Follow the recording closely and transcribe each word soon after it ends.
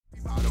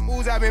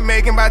I've been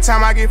making by the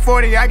time I get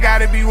 40, I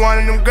gotta be one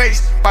of them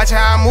greats. Watch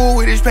how I move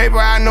with this paper,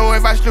 I know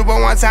if I slip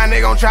on one time,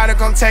 they gon' try to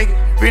come take it.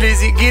 Real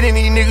as it getting,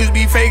 these niggas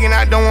be faking.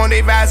 I don't want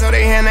they vibes, so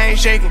they hand ain't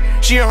shaking.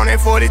 She on that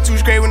 42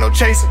 straight with no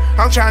chasing.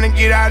 I'm tryna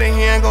get out of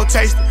here and go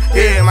taste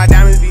it. Yeah, my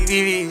diamonds be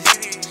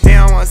VVs. They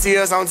don't wanna see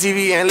us on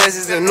TV unless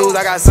it's the news.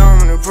 I got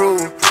something to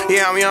prove.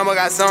 Yeah, I'm young, but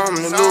got something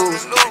to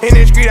lose. In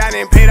the street, I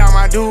done paid all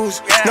my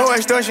dues. No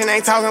extortion,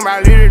 ain't talking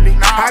about literally.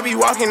 I be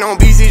walking on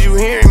beats, is you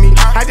hearing me?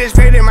 I just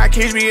pray that my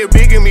kids be a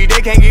bigger me.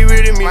 They can't get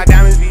rid of me. My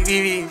diamonds be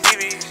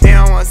VVs. They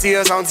don't wanna see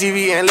us on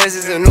TV unless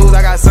it's the news.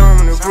 I got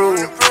something to prove.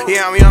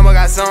 Yeah, I'm young, but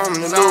got something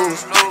to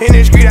lose. In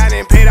the street, I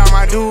done paid all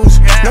my dues.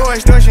 No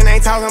extortion,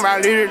 ain't talking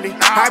about literally.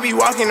 I be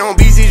walking on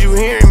beats, is you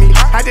hearing me?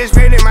 I just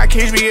pray that my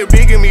kids be a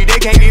bigger me. They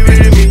can't get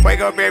rid of me. Wake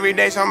up every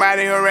day,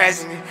 somebody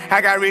harassing me. I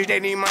got rich, they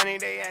need money,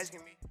 they asking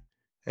me.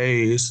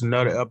 Hey, it's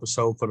another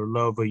episode for the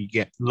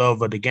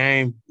love of the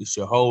game. It's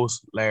your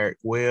host, Larry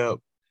Webb.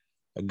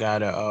 I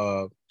got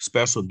a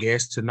special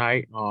guest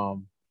tonight.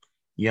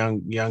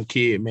 Young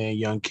kid, man,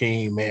 young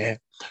king, man.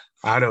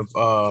 Out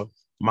of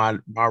my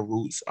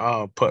roots,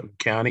 Putnam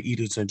County,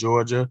 Edenton,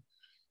 Georgia.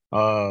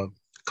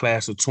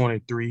 Class of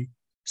 23,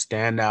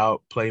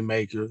 standout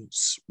playmaker,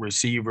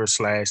 receiver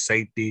 /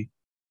 safety.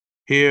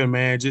 Here,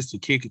 man, just to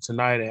kick it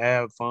tonight and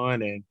have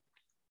fun and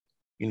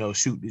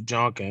shoot the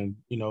junk and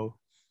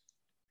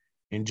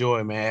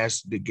enjoy, man.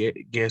 Ask the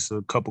guests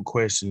a couple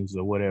questions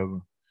or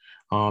whatever.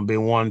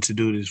 Been wanting to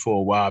do this for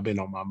a while, been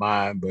on my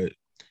mind, but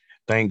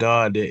thank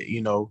God that,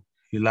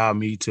 he allowed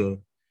me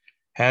to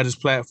have this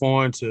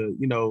platform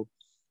to,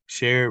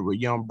 share it with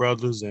young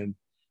brothers and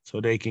so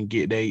they can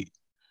get their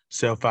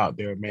self out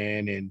there,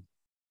 man. And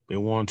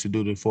been wanting to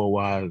do this for a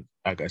while,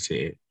 like I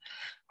said.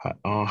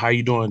 How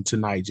you doing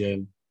tonight,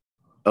 Jalen?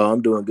 Oh,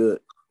 I'm doing good.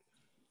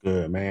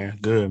 Good, man.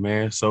 Good,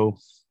 man. So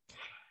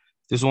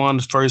just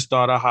wanted to first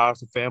start out,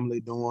 how's the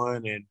family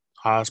doing and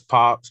how's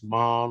pops,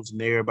 moms,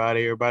 and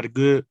everybody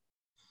good?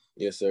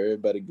 Yes, sir.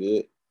 Everybody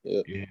good.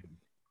 Yep. Yeah.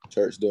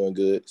 Church doing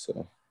good.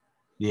 So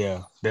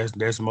yeah,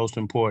 that's most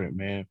important,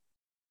 man.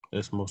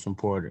 That's most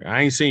important.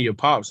 I ain't seen your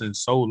pops in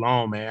so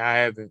long, man. I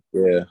haven't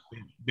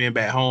been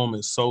back home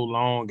in so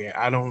long, and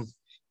I don't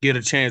get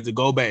a chance to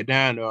go back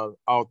down there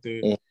out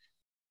there,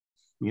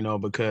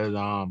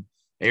 because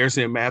ever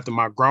since after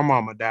my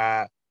grandmama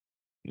died,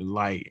 ain't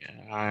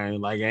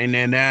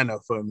that down there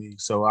for me.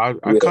 So I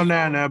come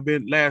down there. I've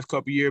been last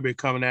couple of years been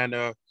coming down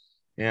there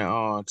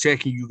and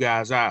checking you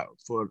guys out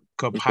for a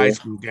couple high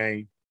school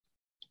games.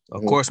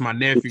 Of course, my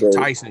nephew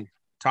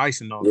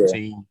Tyson on the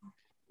team.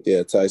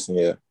 Yeah,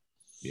 Tyson.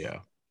 Yeah.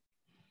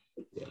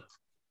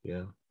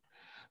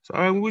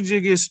 So we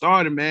just get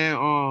started, man.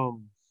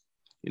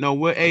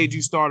 What age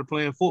you started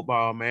playing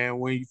football, man?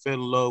 When you fell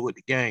in love with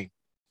the game?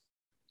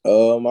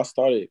 I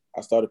started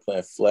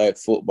playing flag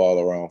football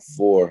around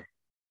 4,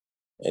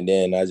 and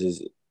then I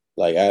just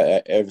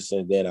I ever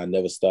since then I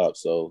never stopped.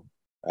 So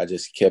I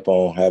just kept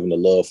on having the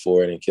love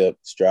for it and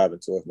kept striving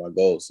towards my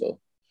goals. So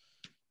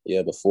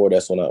yeah, before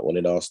that's when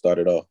it all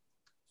started off.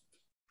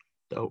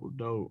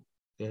 Dope.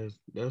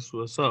 That's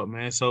what's up,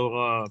 man.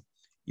 So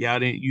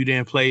you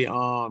didn't play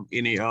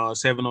any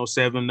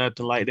 707,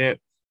 nothing like that?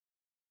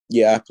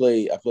 Yeah, I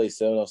played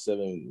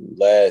 707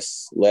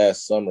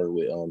 last summer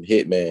with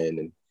Hitman,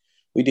 and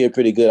we did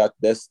pretty good.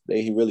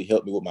 He really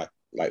helped me with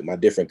my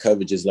different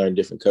coverages, learn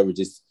different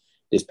coverages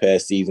this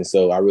past season.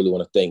 So I really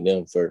want to thank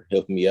them for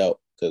helping me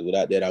out, because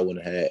without that I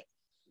wouldn't have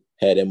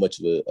had that much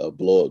of a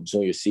blow up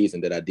junior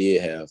season that I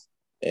did have.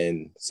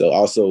 And so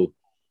also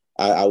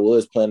I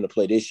was planning to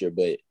play this year,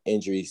 but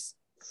injuries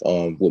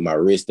with my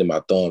wrist and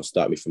my thumb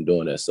stopped me from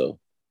doing that. So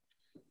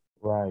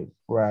right.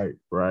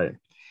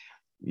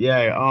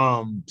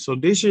 Yeah. So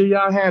this year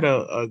y'all had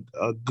a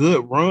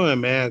good run,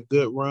 man.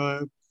 Good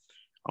run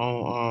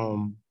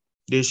on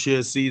this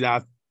year's season.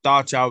 I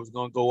thought y'all was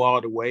gonna go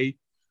all the way.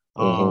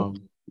 Y'all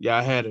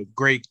had a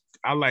great.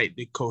 I like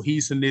the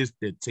cohesiveness,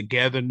 the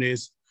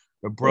togetherness,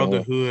 the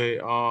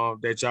brotherhood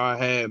that y'all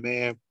had,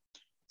 man.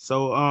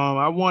 So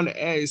I want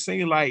to ask, it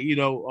seems like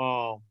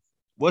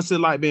what's it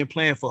like being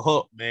playing for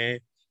Huck, man?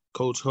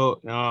 Coach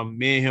Huck.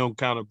 Me and him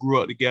kind of grew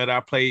up together. I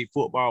played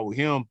football with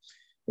him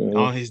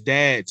on his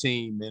dad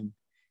team and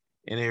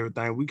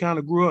everything. We kind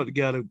of grew up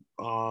together.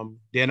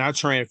 Then I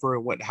transferred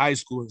and went to high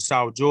school in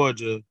South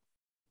Georgia.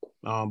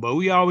 But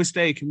we always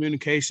stayed in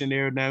communication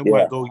there. Now we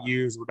might go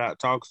years without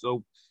talking.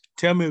 So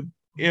tell me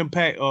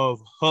impact of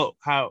Huck,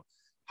 how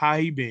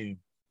he been?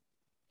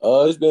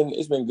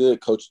 It's been good,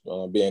 coach.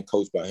 Being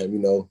coached by him,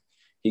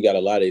 he got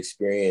a lot of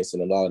experience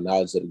and a lot of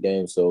knowledge of the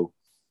game. So,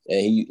 and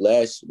he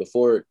last year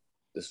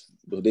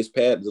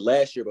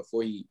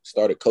before he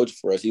started coaching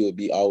for us, he would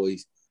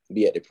always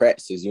be at the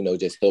practices,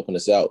 just helping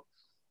us out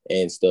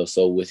and stuff.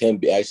 So with him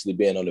actually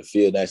being on the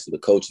field next to the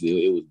coach,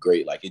 it was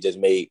great. Like, it just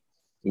made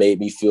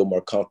me feel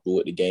more comfortable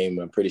with the game.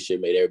 I'm pretty sure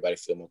it made everybody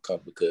feel more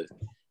comfortable because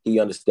he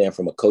understands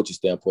from a coaching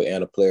standpoint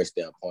and a player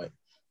standpoint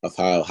of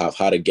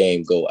how the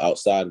game go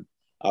outside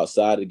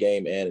the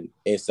game and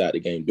inside the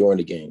game during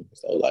the game.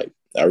 So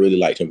I really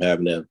liked him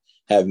having him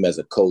as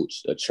a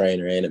coach, a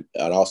trainer, and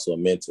also a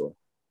mentor.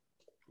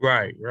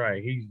 Right,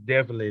 right. He's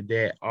definitely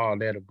that all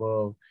that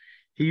above.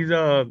 He's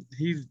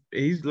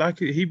like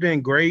he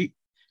been great.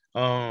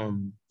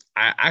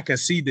 I can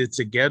see the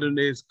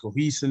togetherness,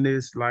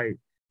 cohesiveness, like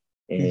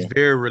he's Mm-hmm.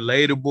 very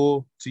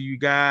relatable to you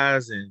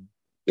guys and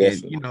can,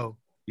 Definitely.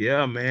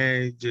 yeah,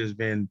 man, he's just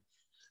been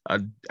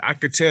I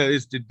could tell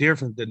it's the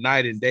difference the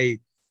night and day.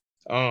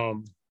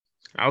 Um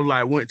I was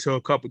like went to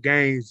a couple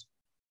games,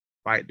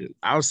 like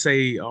I would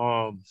say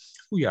who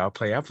y'all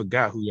play? I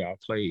forgot who y'all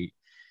played.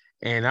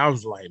 And I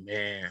was like,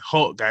 man,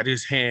 Hulk got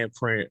his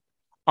handprint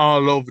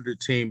all over the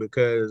team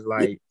because Yeah.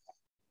 like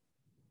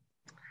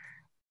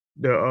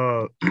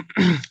the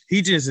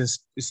he just is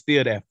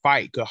still that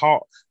fight. Cause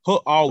Hulk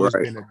always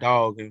Right. been a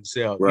dog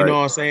himself. You know Right. what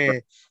I'm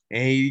saying?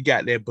 And he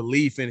got that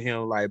belief in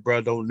him, like,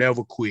 bro, don't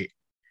never quit.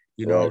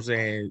 You know what I'm Right.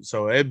 saying?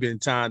 So it been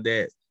time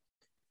that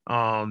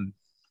um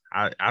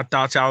I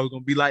thought y'all was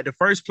gonna be like the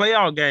first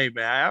playoff game,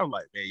 man. I was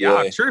like, man,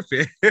 y'all Yeah.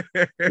 tripping.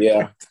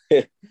 Yeah.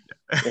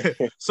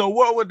 So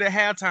what was the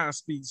halftime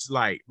speech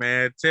like,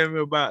 man? Tell me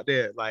about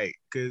that. Like,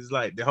 cause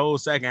like the whole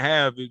second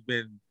half has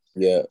been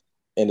Yeah.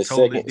 In the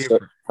totally second, so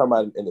different. talking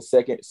about in the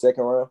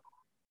second round.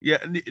 Yeah,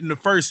 in the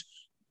first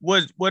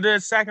was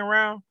that second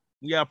round?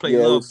 Yeah, I played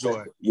Yeah, it was Lovejoy.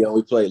 second. Yeah,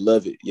 we played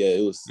Love It. Yeah,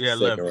 it was Yeah,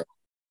 second love round. it.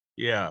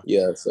 Yeah.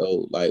 Yeah,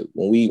 so like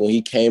when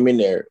he came in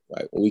there,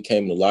 like when we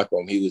came in the locker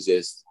room, he was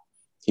just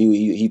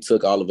he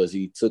took all of us.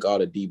 He took all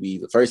the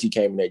DBs. At first, he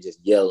came in there just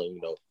yelling.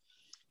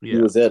 He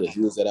Yeah. was at us. He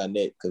was at our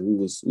neck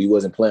because we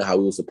wasn't playing how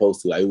we were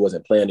supposed to. Like we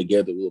wasn't playing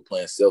together. We were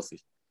playing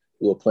selfish.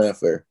 We were playing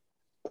for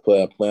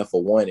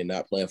one and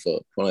not playing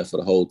for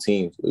the whole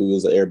team. It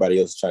was everybody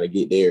else trying to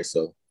get there.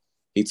 So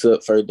he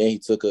took first. Then he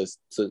took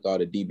all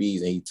the DBs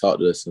and he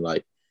talked to us and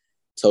like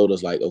told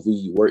us like if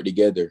we work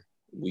together,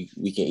 we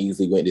can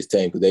easily win this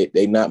team because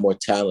they not more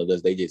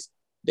talented than us.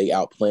 They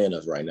outplaying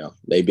us right now.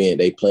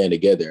 They playing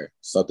together,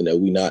 something that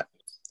we not.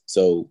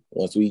 So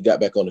once we got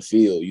back on the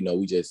field,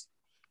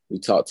 we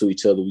talked to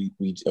each other.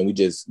 We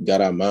just got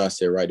our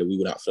mindset right that we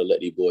were not going to let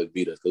these boys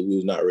beat us because we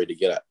was not ready to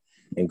get out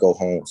and go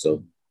home.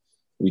 So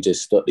we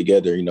just stuck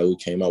together. We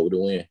came out with a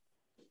win.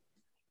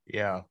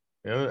 Yeah.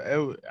 I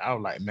was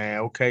like,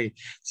 man, okay.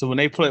 So when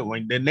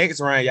the next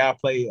round y'all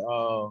play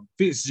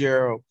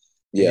Fitzgerald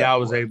and Yeah. y'all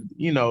was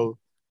able,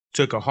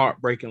 took a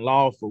heartbreaking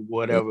loss or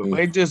whatever. Mm-hmm. But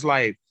it just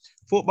like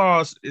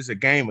football is a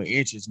game of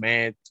inches,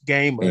 man.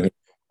 Game of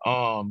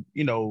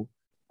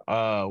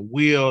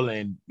will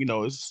and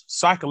it's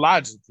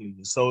psychologically.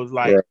 So it's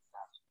like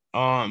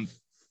Right. um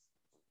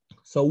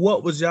so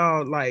what was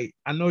y'all like?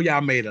 I know y'all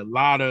made a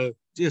lot of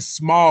just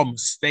small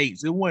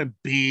mistakes. It wasn't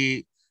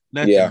big,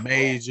 Yeah. nothing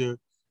major,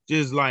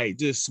 just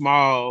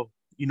small,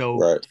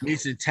 Right.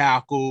 missing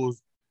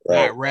tackles,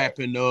 Right. not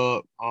wrapping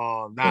up,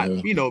 not,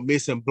 Mm-hmm.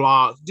 missing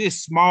blocks,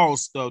 just small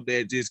stuff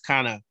that just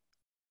kind of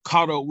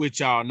caught up with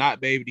y'all,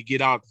 not be able to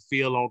get out the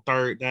field on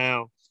third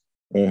down.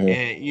 Mm-hmm.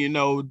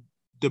 And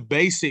the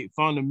basic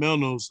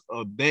fundamentals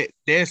of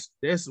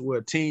that's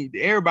what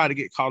everybody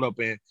get caught up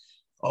in.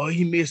 Oh,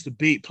 he missed a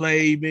big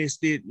play, he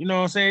missed it. You know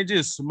what I'm saying?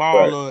 Just Right.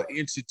 smaller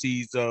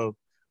entities of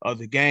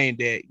the game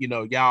that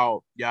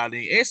y'all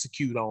didn't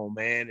execute on,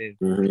 man.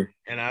 Mm-hmm.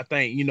 And I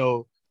think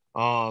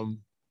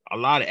a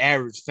lot of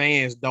average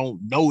fans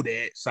don't know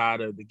that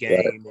side of the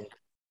Right. game,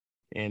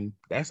 and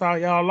that's how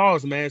y'all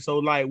lost, man. So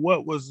like,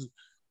 what was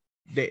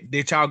that?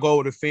 Did y'all go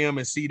over the film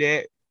and see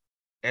that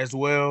as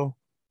well?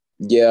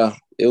 Yeah.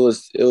 It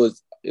was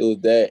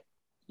that.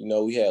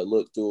 We had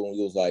looked through and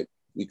we was like,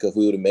 because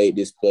we would have made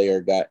this player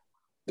got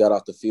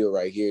off the field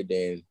right here,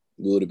 then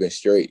we would have been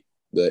straight.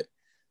 But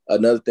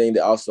another thing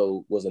that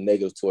also was a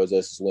negative towards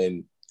us is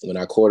when when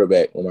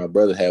my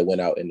brother had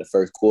went out in the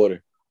first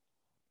quarter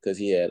because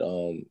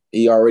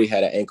he already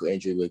had an ankle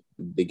injury with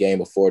the game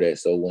before that.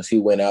 So once he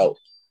went out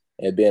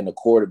and being the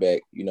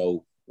quarterback,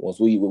 once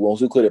we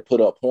could have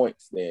put up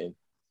points, then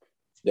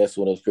that's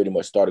when it was pretty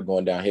much started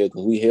going downhill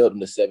because we held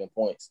them to 7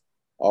 points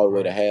all the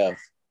way to half.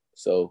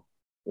 So,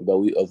 but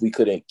if we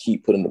couldn't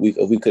keep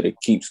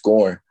keep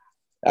scoring,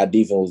 our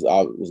defense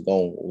was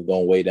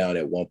going way down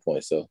at one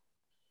point. So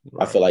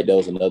Right. I feel like that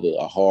was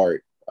a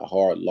hard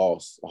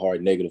loss, a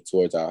hard negative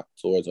towards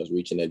us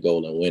reaching that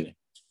goal and winning.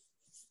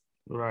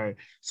 Right.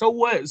 So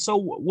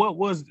what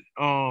was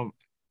the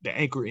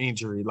ankle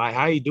injury? Like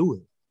how you do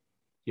it?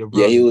 Your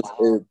Yeah, brother. it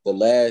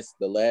was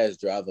the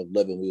last drive of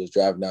 11. We was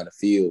driving down the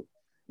field,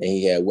 and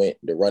he had went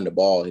to run the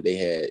ball.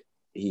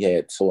 He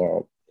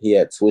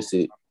had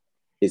twisted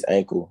his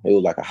ankle. It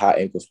was like a high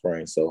ankle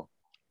sprain. So,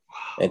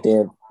 and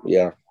then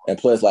yeah, and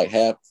plus like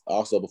half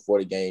also before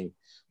the game,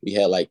 we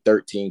had like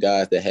 13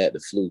 guys that had the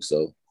flu.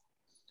 So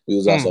we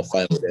was also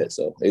fighting with that.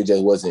 So it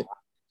just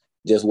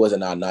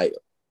wasn't our night.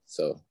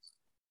 So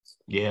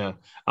Yeah.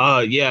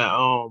 Yeah.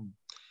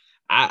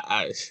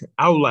 I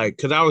was like,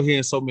 cause I was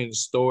hearing so many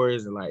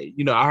stories and like,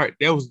 I heard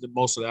that was the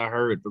most that I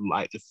heard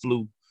the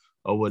flu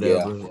or yeah,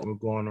 whatever were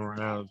going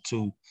around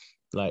too.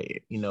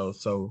 Like,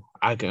 so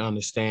I can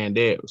understand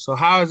that. So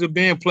how has it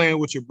been playing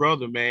with your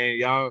brother, man?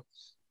 Y'all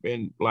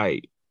been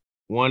like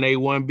 1A,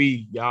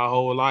 1B, y'all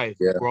whole life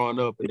yeah, growing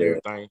up and yeah,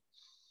 everything.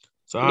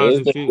 So how yeah. does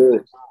It's it been feel?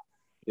 good.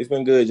 It's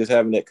been good just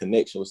having that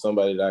connection with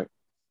somebody that,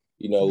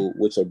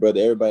 with your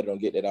brother. Everybody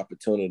don't get that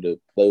opportunity to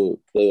play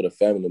with a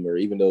family member,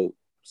 even though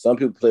some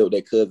people play with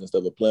their cousins and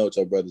stuff, but playing with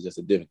your brother is just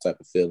a different type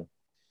of feeling.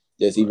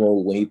 Just even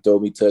when he throw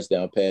me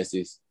touchdown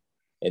passes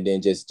and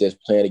then just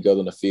playing together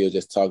on the field,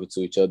 just talking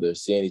to each other,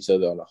 seeing each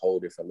other on a whole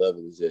different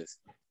level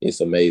it's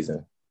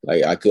amazing.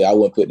 Like I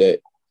wouldn't put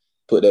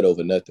that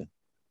over nothing.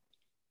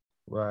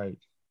 Right.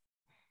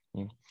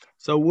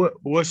 So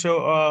what's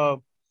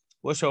your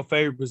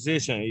favorite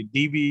position? A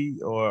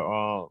DB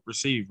or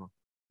receiver?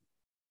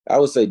 I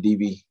would say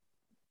DB.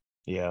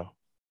 Yeah.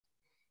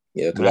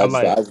 Yeah, because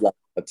I was like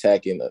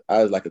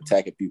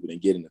attacking people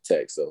and getting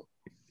attacked. So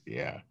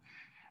yeah.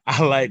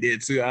 I like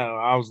that too.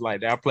 I was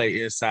like that. I played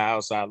inside,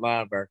 outside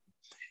linebacker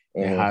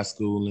in high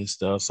school and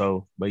stuff.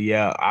 So, but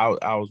yeah,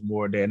 I was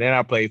more there. And then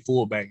I played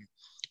fullback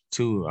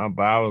too.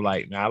 But I was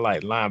like, man, I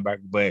like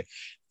linebacker. But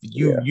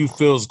you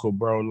physical,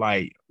 bro.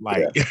 Like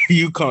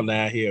you come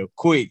down here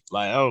quick.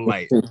 Like I was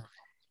like,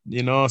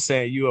 you know what I'm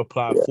saying? You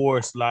apply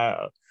force. Like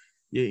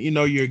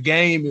your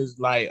game is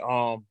like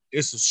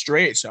it's a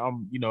stretch.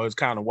 It's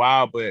kind of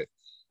wild, but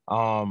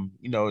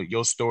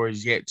your story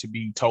is yet to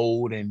be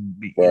told, and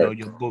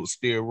your book's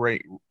still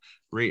written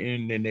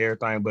and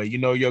everything. But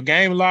your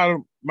game a lot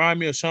of remind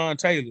me of Sean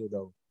Taylor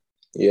though.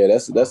 Yeah,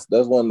 that's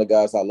one of the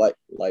guys I like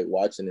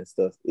watching and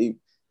stuff.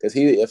 Because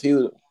if he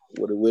would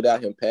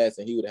without him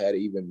passing, he would have had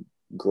an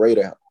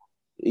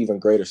even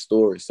greater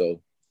story.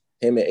 So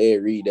him and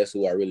Ed Reed, that's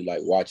who I really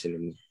like watching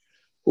and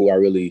who I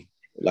really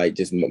like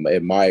just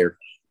admire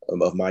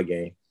of my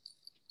game.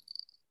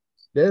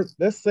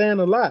 That's saying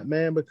a lot,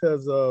 man,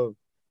 because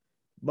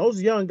most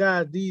young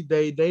guys these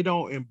days, they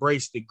don't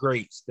embrace the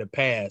greats, the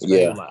past. Yeah.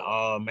 They're like,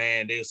 oh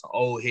man, there's an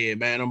old head,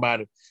 man.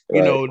 Nobody,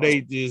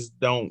 they just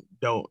don't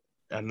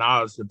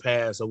acknowledge the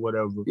past or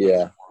whatever.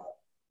 Yeah.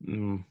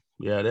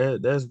 Yeah,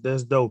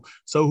 that's dope.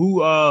 So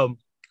who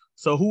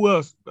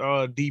else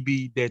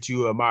DB that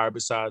you admire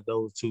besides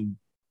those two?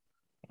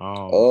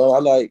 I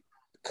like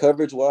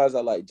coverage wise,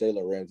 I like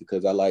Jalen Ramsey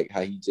because I like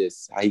how he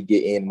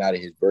get in and out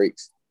of his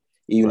breaks.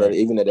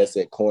 Even though that's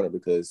at corner,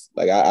 because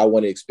like I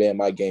want to expand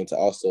my game to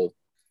also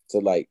to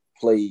like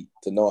play,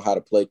 to know how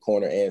to play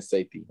corner and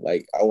safety.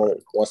 Like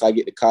once I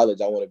get to college,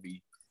 I want to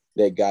be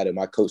that guy that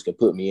my coach can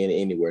put me in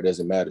anywhere. It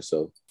doesn't matter.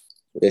 So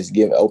it's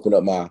open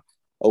up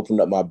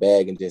my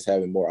bag and just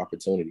having more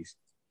opportunities.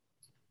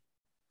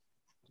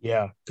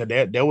 Yeah,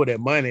 because that where that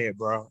money at,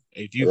 bro.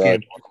 If you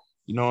can,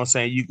 you know what I'm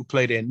saying, you can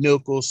play that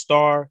nickel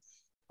star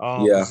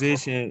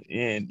position,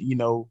 and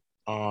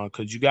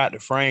because you got the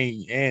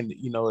frame and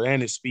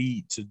and the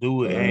speed to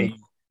do it,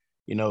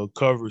 and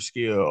cover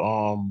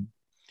skill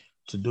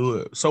to do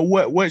it. So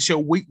what's your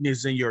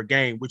weakness in your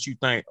game? What you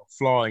think a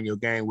flaw in your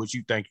game? What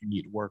you think you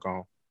need to work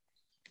on?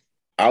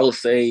 I would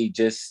say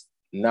just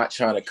not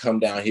trying to come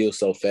downhill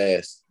so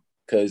fast,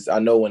 because I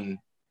know when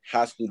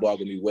high school ball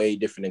gonna be way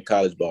different than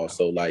college ball.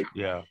 So like,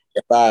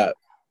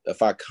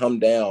 if I come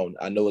down,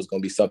 I know it's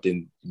gonna be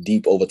something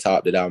deep over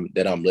top that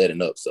I'm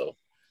letting up. So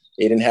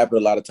it didn't happen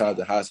a lot of times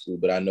in high school,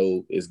 but I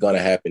know it's gonna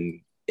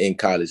happen in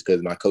college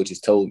because my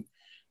coaches told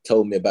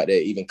me about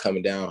that, even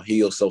coming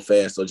downhill so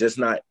fast. So just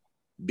not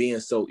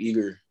being so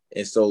eager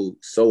and so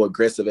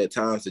aggressive at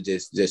times, to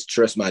just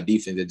trust my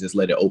defense and just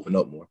let it open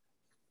up more.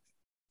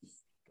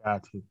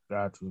 Got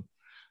you.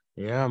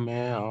 Yeah,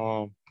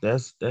 man.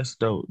 That's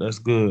dope. That's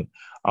good.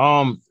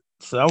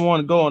 So I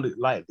want to go on to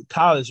like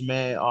college,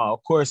 man.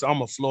 Of course,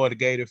 I'm a Florida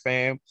Gator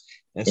fan,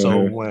 and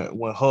so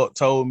when Huck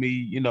told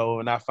me,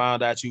 and I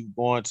found out you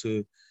were going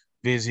to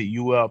visit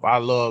UF, I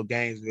love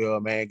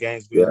Gainesville, man.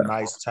 Gainesville,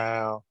 nice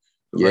town,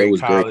 great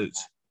college. Great.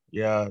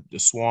 Yeah, the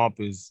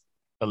swamp is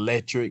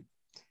electric,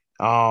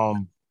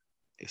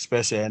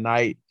 especially at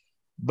night.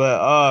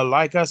 But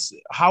like us,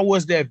 how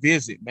was that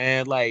visit,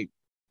 man? Like,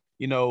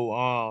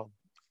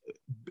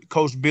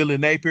 Coach Billy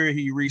Napier,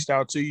 he reached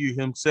out to you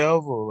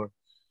himself, or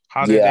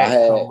how did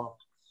that come up?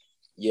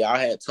 Yeah, I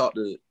had talked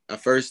to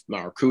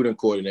my recruiting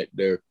coordinator,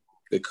 the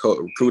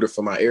recruiter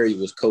for my area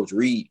was Coach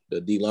Reed,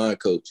 the D-line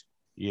coach.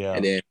 Yeah.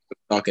 And then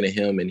talking to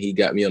him, and he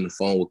got me on the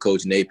phone with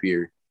Coach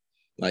Napier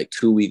like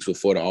 2 weeks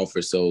before the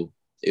offer. So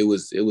it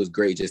was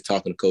great just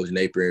talking to Coach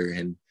Napier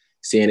and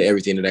seeing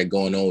everything that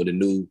going on with the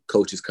new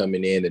coaches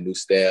coming in, the new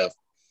staff,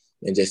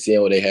 and just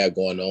seeing what they have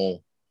going on.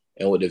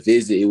 And with the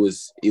visit, it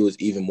was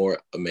even more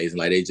amazing.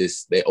 Like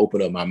they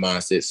opened up my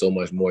mindset so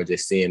much more,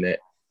 just seeing that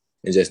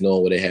and just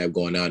knowing what they have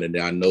going on. And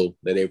I know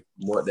that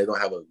they're gonna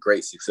have a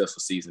great, successful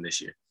season this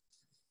year.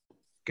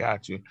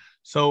 Got you.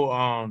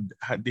 So,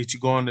 did you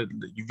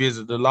you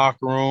visit the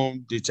locker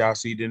room? Did y'all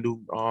see the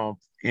new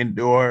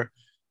indoor?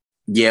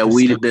 Yeah,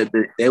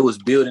 they was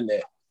building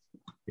that.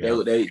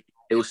 Yeah.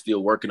 They was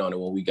still working on it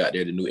when we got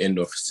there, the new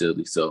indoor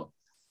facility. So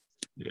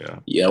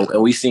yeah,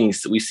 and we seen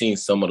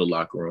some of the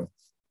locker room.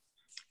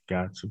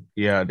 Got you.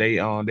 Yeah, they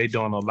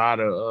doing a lot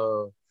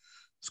of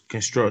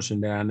construction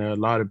down there, a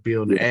lot of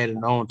building,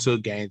 adding on to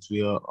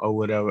Gainesville or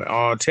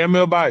whatever. Tell me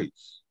about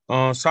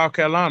South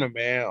Carolina,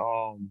 man.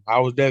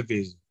 How was that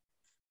visit?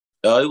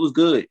 It was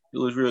good. It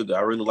was real good.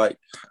 I really liked,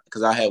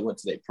 because I had went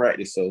to that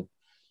practice, so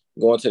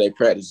going to their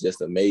practice is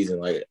just amazing.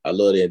 Like, I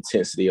love the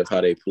intensity of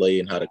how they play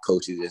and how the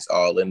coaches is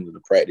all into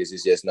the practice.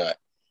 It's just not,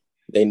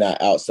 they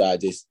not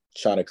outside just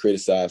trying to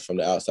criticize from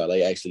the outside.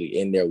 They actually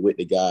in there with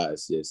the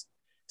guys, just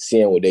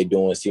seeing what they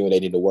doing, seeing what they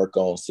need to work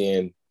on,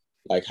 seeing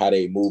like how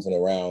they moving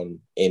around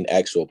in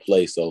actual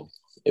play. So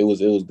it was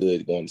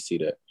good going to see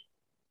that.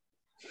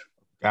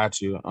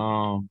 Got you.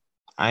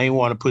 I ain't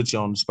want to put you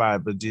on the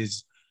spot, but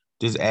just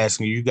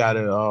asking, you got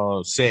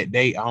a set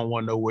date. I don't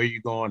want to know where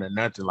you're going or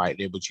nothing like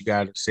that, but you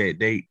got a set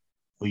date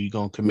where you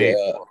gonna commit.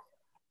 Yeah,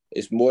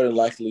 it's more than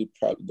likely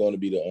probably going to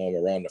be the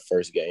around the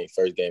first game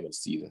of the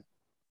season.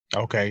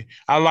 Okay,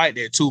 I like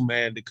that too,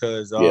 man,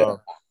 because that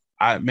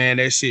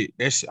shit,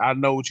 I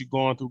know what you're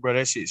going through, bro.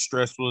 That shit's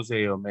stressful as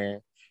hell,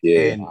 man.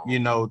 Yeah.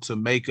 And to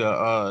make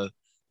a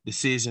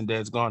decision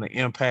that's going to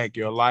impact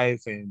your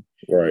life and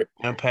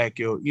impact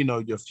your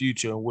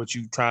future and what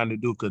you trying to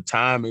do, because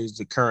time is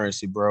the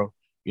currency, bro.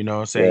 You know what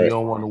I'm saying? Right. You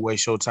don't want to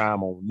waste your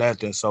time on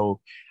nothing. So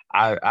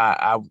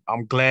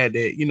I'm glad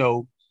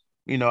that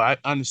I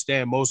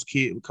understand most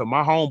kids, because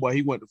my homeboy,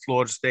 he went to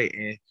Florida State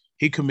and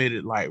he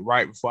committed like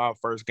right before our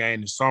first game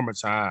in the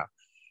summertime.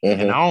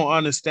 Mm-hmm. And I don't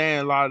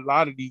understand a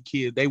lot of these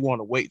kids, they want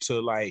to wait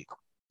till like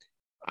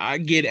I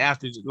get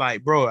after,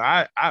 like, bro,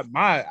 I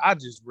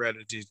just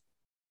rather just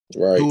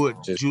do it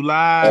just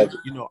July,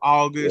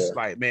 August,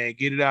 like, man,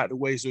 get it out the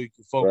way so you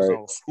can focus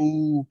on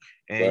school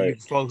and you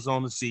can focus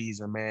on the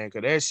season, man.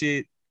 Cause that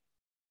shit,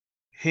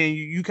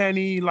 you can't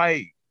even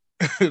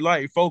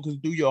like focus,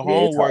 do your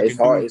homework.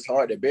 It's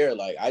hard to bear.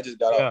 Like, I just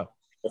got off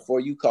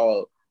before you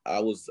called. I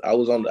was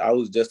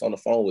just on the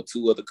phone with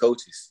two other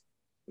coaches,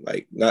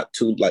 like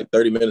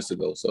 30 minutes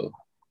ago. So,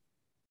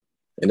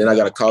 and then I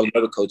got to call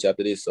another coach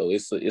after this. So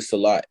it's a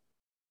lot.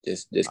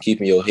 Just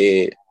keeping your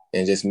head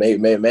and just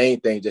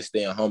main thing, just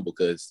staying humble,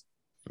 because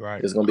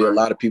there's gonna be a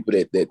lot of people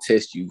that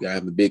test you. You gotta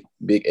have a big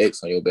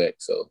X on your back.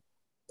 So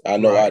I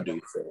know I do.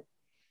 So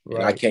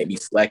and I can't be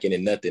slacking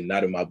in nothing,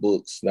 not in my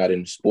books, not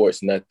in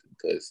sports, nothing,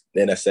 because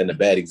then that's setting a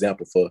bad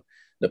example for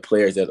the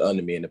players that's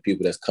under me and the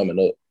people that's coming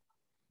up.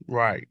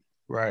 Right.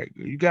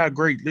 You got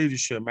great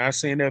leadership, man. I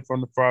seen that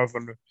from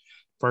the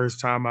first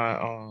time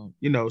I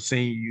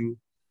seen you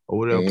or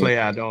whatever play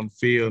out on the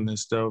field and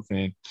stuff.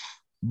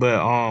 But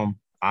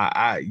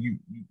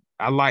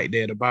I like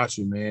that about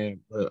you, man.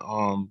 But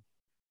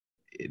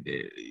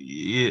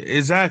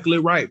exactly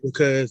right,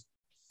 because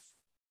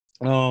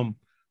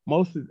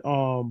most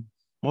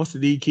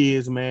of these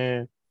kids,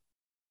 man,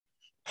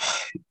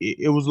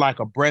 it was like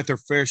a breath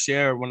of fresh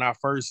air when I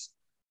first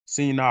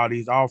seen all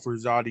these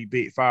offers, all these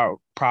big Power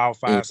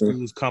 5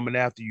 schools coming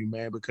after you,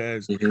 man,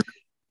 because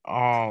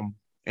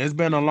it's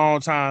been a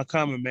long time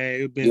coming,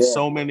 man. It's been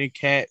so many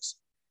cats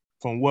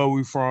from where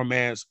we from,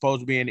 man, supposed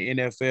to be in the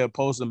NFL,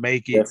 supposed to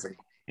make it. Definitely.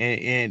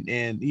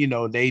 And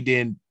they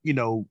didn't,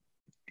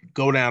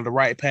 go down the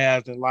right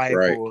path in life,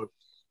 or,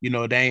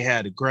 they ain't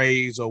had the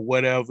grades or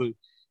whatever.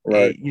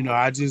 Right. And,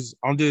 I'm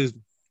just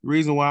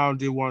reason why I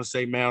just want to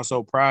say, man, I'm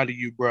so proud of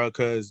you, bro,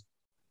 because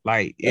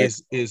like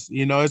it's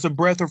a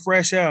breath of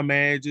fresh air,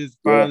 man. Just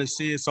finally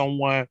seeing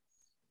someone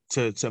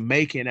to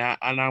make it.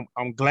 And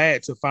I'm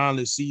glad to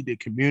finally see the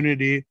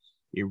community.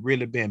 It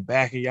really been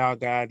backing y'all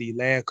guys these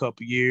last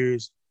couple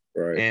years.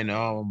 Right. And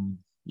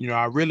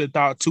I really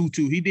thought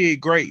Tutu, he did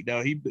great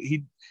though. He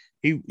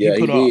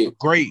put up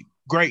great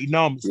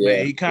numbers,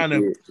 man. He kind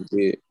of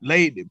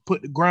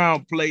put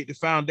the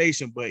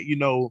foundation, but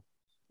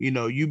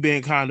you've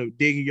been kind of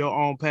digging your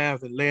own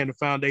path and laying the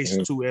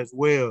foundation too as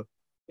well.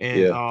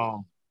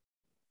 And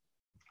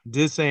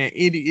just saying,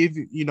 if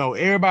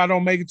everybody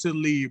don't make it to the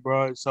league,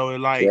 bro. So it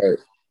like,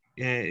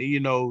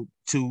 and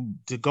to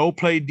go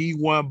play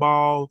D1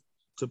 ball,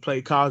 to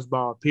play college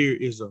ball,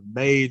 period, is a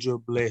major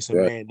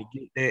blessing, man. To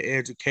get that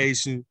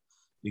education,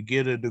 to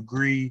get a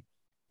degree,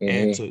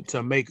 and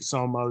to make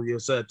some of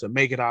yourself, to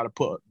make it out of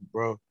Putnam,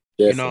 bro.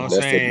 You know what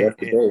I'm saying?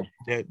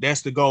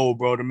 That's the goal,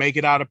 bro, to make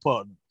it out of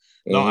Putnam.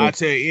 No, I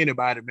tell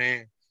anybody,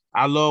 man,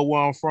 I love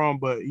where I'm from,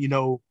 but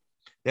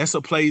that's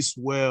a place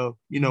where,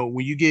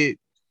 when you get,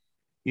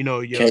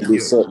 can't be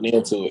sucked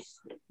into it.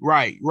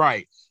 Right.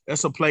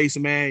 That's a place,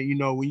 man,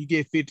 when you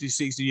get 50,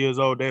 60 years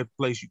old, that's a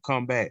place you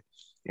come back.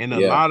 And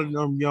a lot of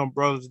them young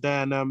brothers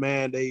down there,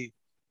 man, they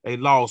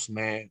lost,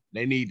 man.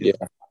 They need to,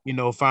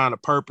 find a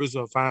purpose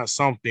or find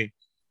something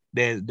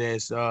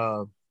that's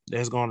going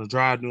to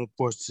drive them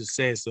for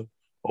success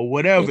or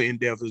whatever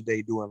endeavors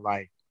they do in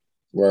life.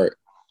 Right.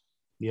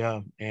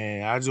 Yeah,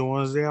 and I just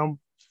want to say I'm,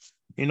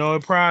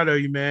 proud of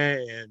you,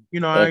 man.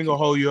 And I ain't gonna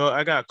hold you up.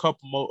 I got a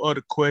couple more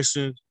other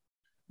questions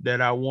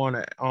that I want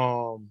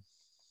to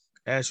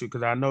ask you,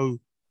 because I know,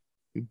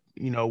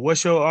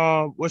 what's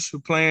your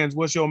plans?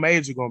 What's your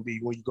major gonna be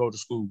when you go to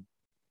school?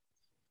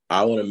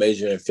 I want to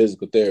major in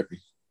physical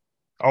therapy.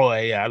 Oh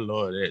yeah, I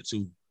love that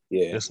too.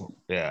 Yeah.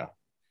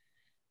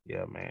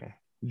 Yeah, man.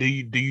 Do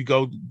you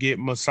go get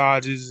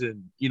massages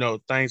and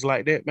things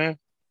like that, man?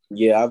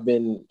 Yeah, I've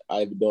been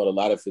doing a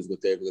lot of physical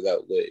therapy,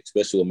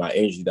 especially with my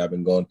injury that I've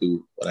been going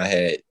through. When I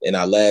had in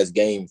our last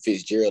game,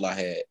 Fitzgerald,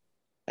 I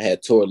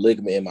had tore a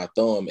ligament in my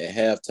thumb at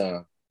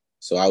halftime,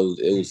 So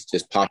it was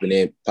just popping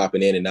in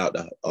and out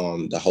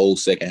the whole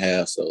second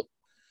half. So,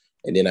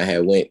 and then I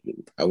went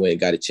and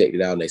got it checked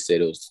out, and they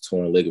said it was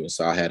torn ligament.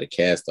 So I had a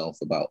cast on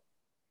for about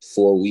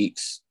 4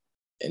 weeks,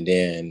 and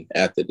then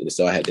after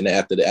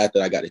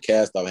I got the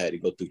cast off, I had to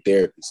go through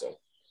therapy. So,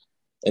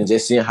 and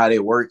just seeing how they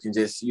work, and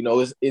just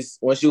it's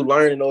once you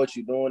learn and know what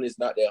you're doing, it's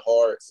not that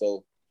hard.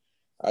 So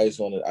I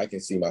can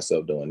see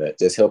myself doing that,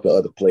 just helping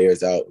other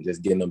players out,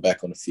 just getting them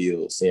back on the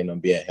field, seeing them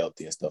being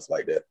healthy and stuff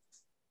like that.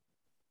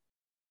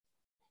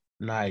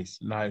 Nice.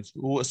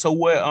 So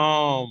what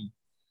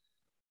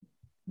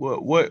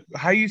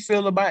how you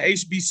feel about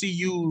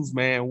HBCUs,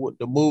 man? What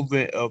the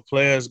movement of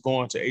players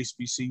going to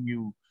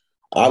HBCU?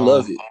 I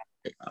love it.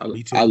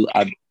 Me too.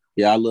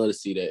 I love to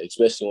see that,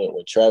 especially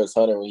when Travis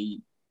Hunter when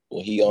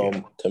he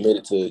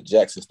committed to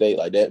Jackson State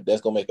like that.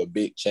 That's gonna make a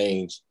big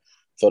change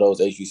for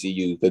those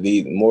HBCUs, because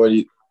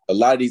a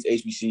lot of these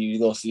HBCUs you're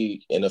gonna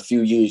see in a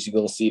few years, you're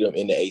gonna see them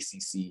in the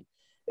ACC,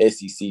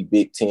 SEC,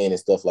 Big Ten, and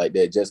stuff like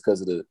that, just because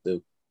of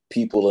the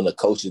people and the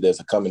coaches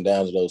that's coming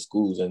down to those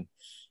schools and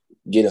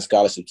getting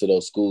scholarship to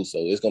those schools. So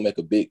it's gonna make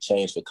a big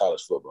change for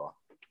college football.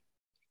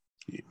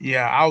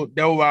 Yeah,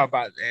 that was what I was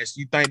about to ask.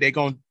 You think they're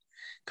gonna?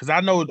 Because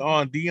I know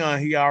Dion,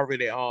 he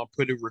already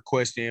put a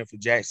request in for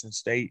Jackson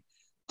State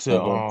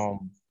to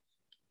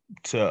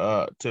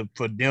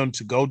for them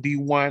to go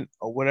D1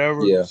 or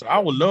whatever. Yeah. So I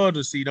would love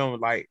to see them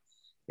like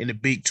in the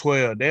Big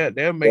 12.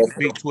 They'll make the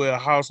Big 12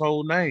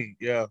 household name.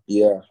 Yeah.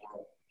 Yeah.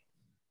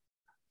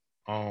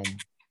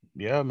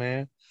 Yeah,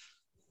 man.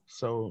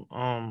 So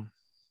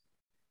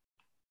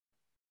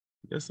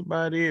that's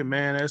about it,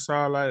 man. That's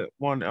all I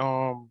want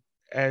to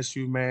ask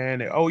you,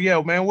 man. Oh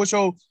yeah, man. What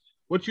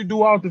you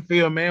do off the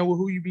field, man?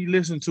 Who you be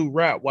listening to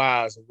rap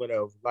wise or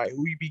whatever? Like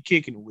who you be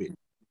kicking it with?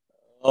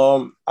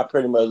 I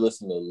pretty much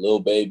listen to Lil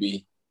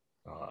Baby,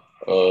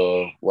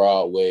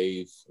 Rod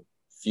Wave,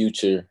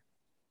 Future,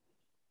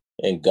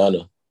 and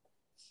Gunna.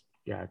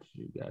 Got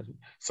you.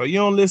 So you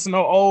don't listen to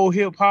old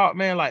hip hop,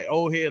 man? Like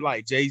old head,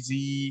 like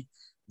Jay-Z,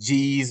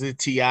 Jeezy,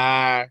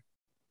 T.I.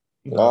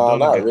 No,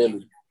 not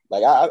really.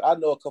 Like I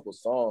know a couple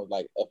songs.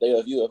 Like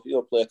if you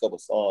play a couple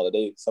songs,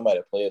 somebody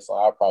play a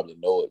song, I probably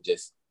know it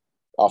just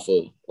off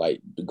of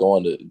like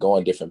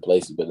going different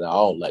places. But I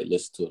don't like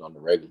listen to it on the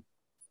regular.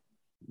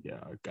 Yeah,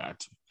 I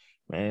got you,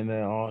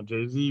 man.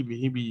 Jay-Z,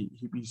 he be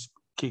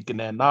kicking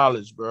that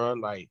knowledge, bro.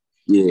 Like,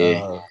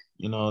 yeah,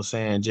 you know what I'm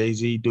saying?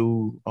 Jay-Z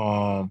do.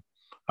 I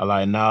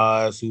like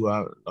Nas, who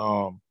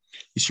you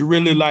should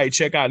really like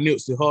check out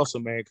Nipsey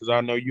Hussle, man, because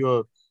I know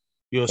you're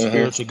a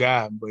spiritual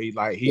guy, but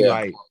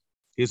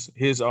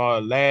his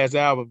last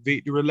album,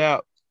 Victory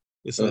Lap,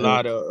 it's a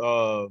lot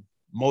of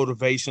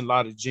motivation, a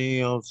lot of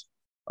gems,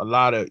 a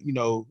lot of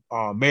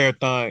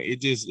marathon.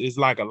 It's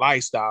like a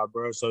lifestyle,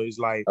 bro. So it's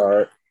like, all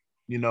right.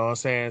 You know what I'm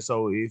saying?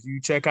 So if you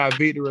check out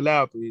Victory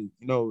Lap,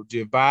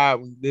 just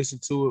vibe when you listen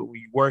to it, when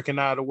you working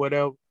out or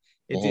whatever,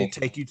 it just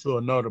take you to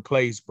another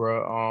place,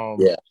 bro.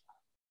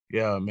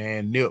 Yeah,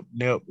 man. Nip,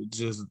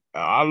 just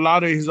a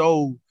lot of his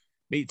old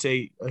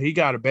mixtape. He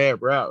got a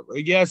bad rap.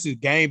 Yes, it's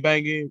game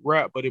banging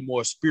rap, but it's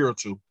more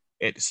spiritual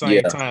at the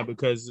same time,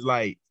 because it's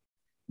like,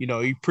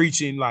 he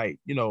preaching like,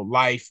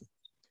 life,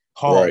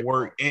 hard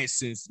work,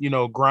 essence,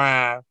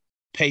 grind,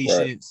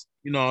 patience,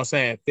 you know what I'm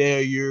saying,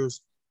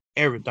 failures,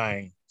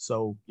 everything.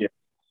 So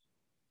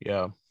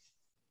yeah.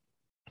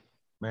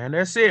 Man,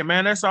 that's it,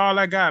 man. That's all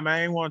I got, man.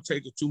 I ain't want to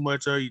take too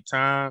much of your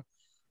time.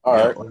 All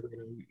right.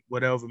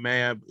 Whatever,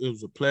 man. It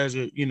was a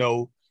pleasure,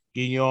 getting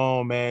you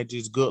on, man.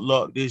 Just good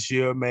luck this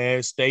year,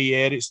 man.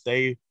 Stay at it.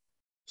 Stay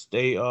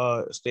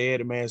at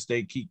it, man.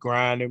 Keep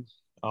grinding.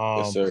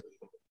 Yes, sir.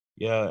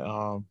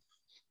 Yeah,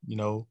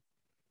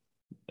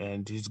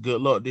 and just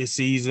good luck this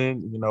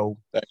season,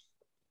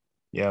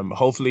 Yeah,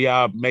 hopefully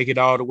I'll make it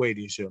all the way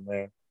this year,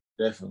 man.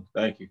 Definitely.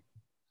 Thank you.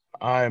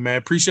 All right, man.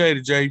 Appreciate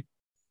it, Jay.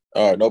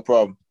 All right, no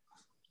problem.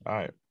 All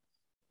right.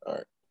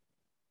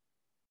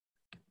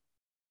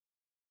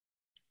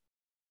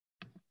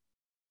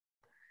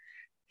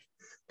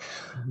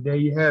 There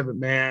you have it,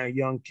 man.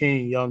 Young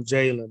King, young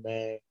Jalen,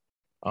 man.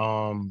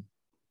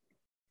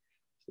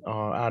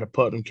 Out of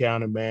Putnam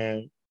County,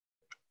 man.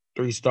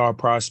 3-star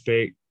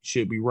prospect,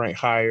 should be ranked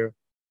higher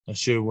and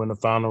should win the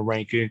final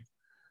ranking.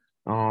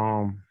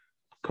 Come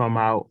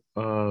out.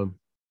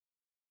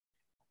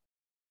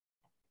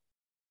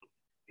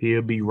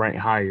 He'll be ranked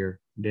higher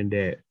than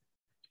that.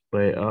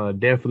 But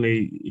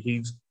definitely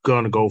he's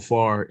gonna go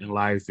far in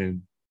life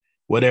and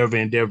whatever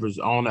endeavors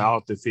on and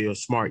off the field.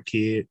 Smart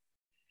kid.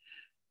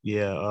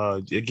 Yeah.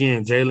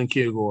 Again, Jalen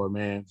Kilgore,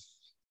 man.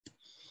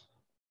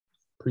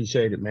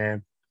 Appreciate it,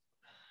 man.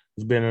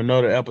 It's been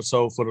another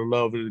episode for the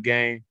love of the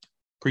game.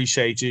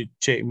 Appreciate you.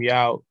 Check me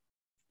out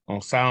on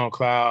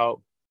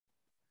SoundCloud,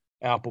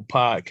 Apple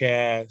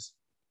Podcasts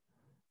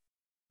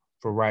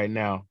for right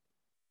now.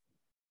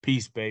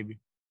 Peace, baby.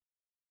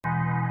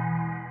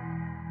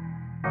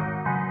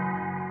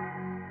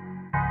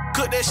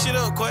 Cook that shit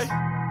up, Quay.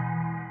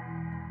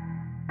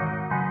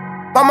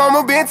 My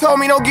mama been told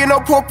me don't get no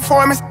poor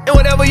performance. And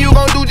whatever you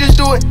gon' do, just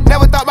do it.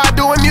 Never thought about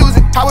doing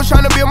music. I was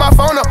trying to build my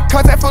phone up.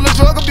 Contact full of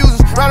drug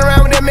abusers. Run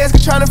around with that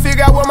mask trying to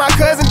figure out what my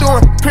cousin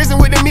doing.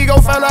 Prison with the Migo,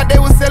 found out they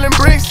was selling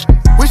bricks.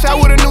 Wish I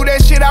would've knew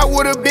that shit, I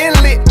would've been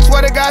lit.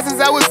 Swear to God,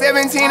 since I was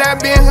 17, I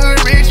been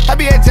hood rich. I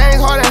be at James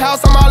Harden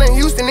house, I'm all in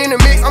Houston in the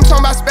mix. I'm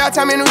talking about spare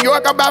time in New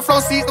York, I buy flow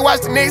seats to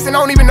watch the Knicks and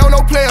don't even know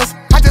no players.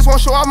 I just wanna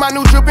show off my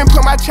new drip and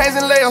put my chains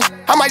in layers.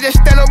 I might just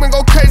stand up and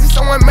go crazy,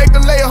 someone make the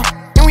layup.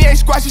 And we ain't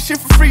squashing shit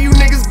for free, you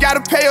niggas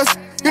gotta pay us.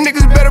 You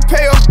niggas better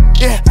pay us.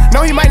 Yeah,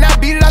 no, he might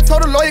not beat it. I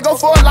told the lawyer go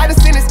for a lighter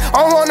sentence.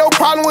 I don't want no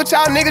problem with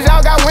y'all niggas,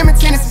 y'all got women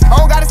tendencies. I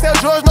don't gotta sell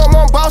drugs no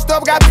more, I'm bossed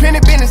up, got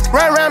plenty business.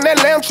 Run around that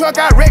lamb truck,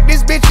 I wreck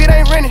this bitch, it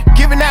ain't renting.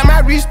 Giving out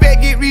my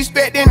respect, get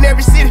respect in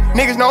every city.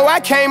 Niggas know I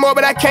came up,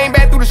 but I came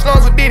back through the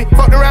slums with Diddy.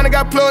 Fucked around and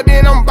got plugged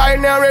in, I'm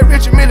biting down Red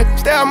Richard Miller.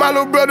 Stay out my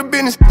little brother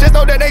business, just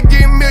know that they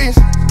getting millions.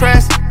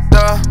 Press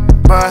the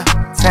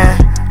button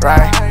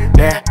right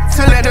there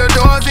to let the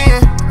doors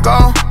in.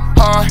 Go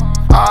hard,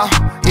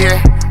 yeah,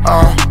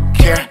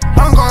 care.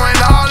 I'm going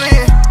all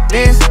in.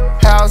 This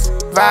house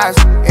vibes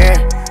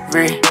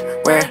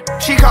everywhere.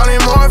 She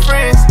calling more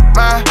friends,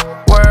 my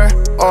word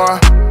or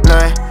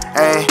none,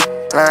 ain't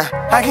lying.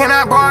 I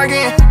cannot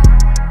bargain.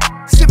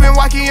 Sippin'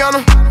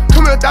 Wakiana,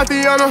 come here,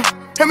 Tatiana.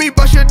 Let me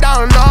bust you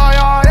down,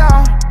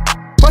 yeah.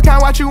 What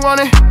kind watch you want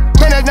it?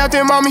 Man, there's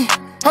nothing, mommy.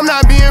 I'm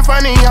not being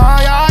funny,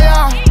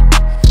 yeah.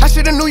 I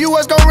shoulda knew you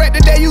was gon' wreck the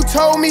day you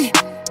told me.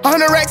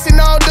 100 racks and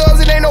all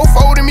dubs, it ain't no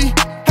folding me.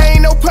 I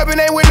ain't no puppet,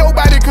 ain't with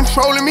nobody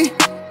controlling me.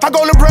 I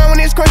go LeBron when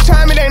it's crunch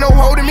time, it ain't no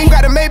holding me.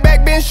 Got a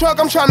Maybach Benz truck,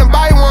 I'm tryna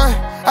buy one.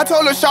 I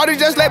told her, shawty,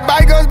 just let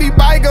bygones be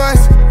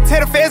bygones. Tell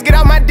the feds, get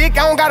out my dick,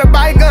 I don't gotta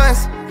buy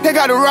guns. They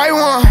got the right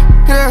one,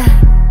 yeah.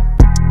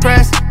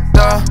 Press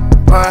the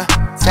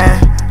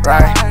button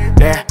right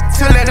there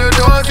to let the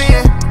doors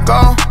in.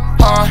 Go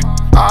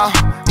hard,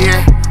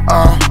 yeah,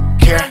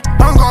 care.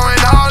 I'm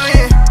going all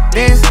in.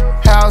 This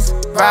house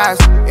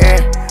vibes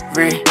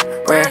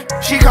everywhere.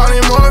 She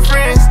calling more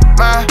friends,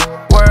 my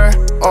word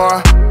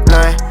or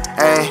none,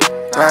 ain't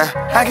lying.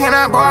 I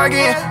cannot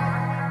bargain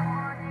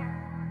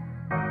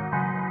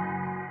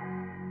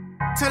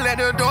to let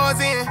the doors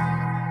in.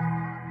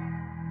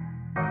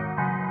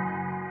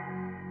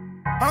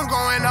 I'm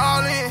going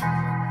all in.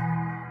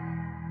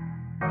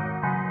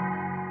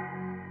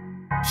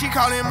 She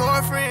calling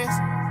more friends.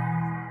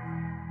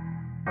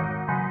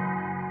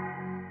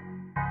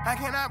 I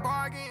cannot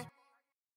bargain.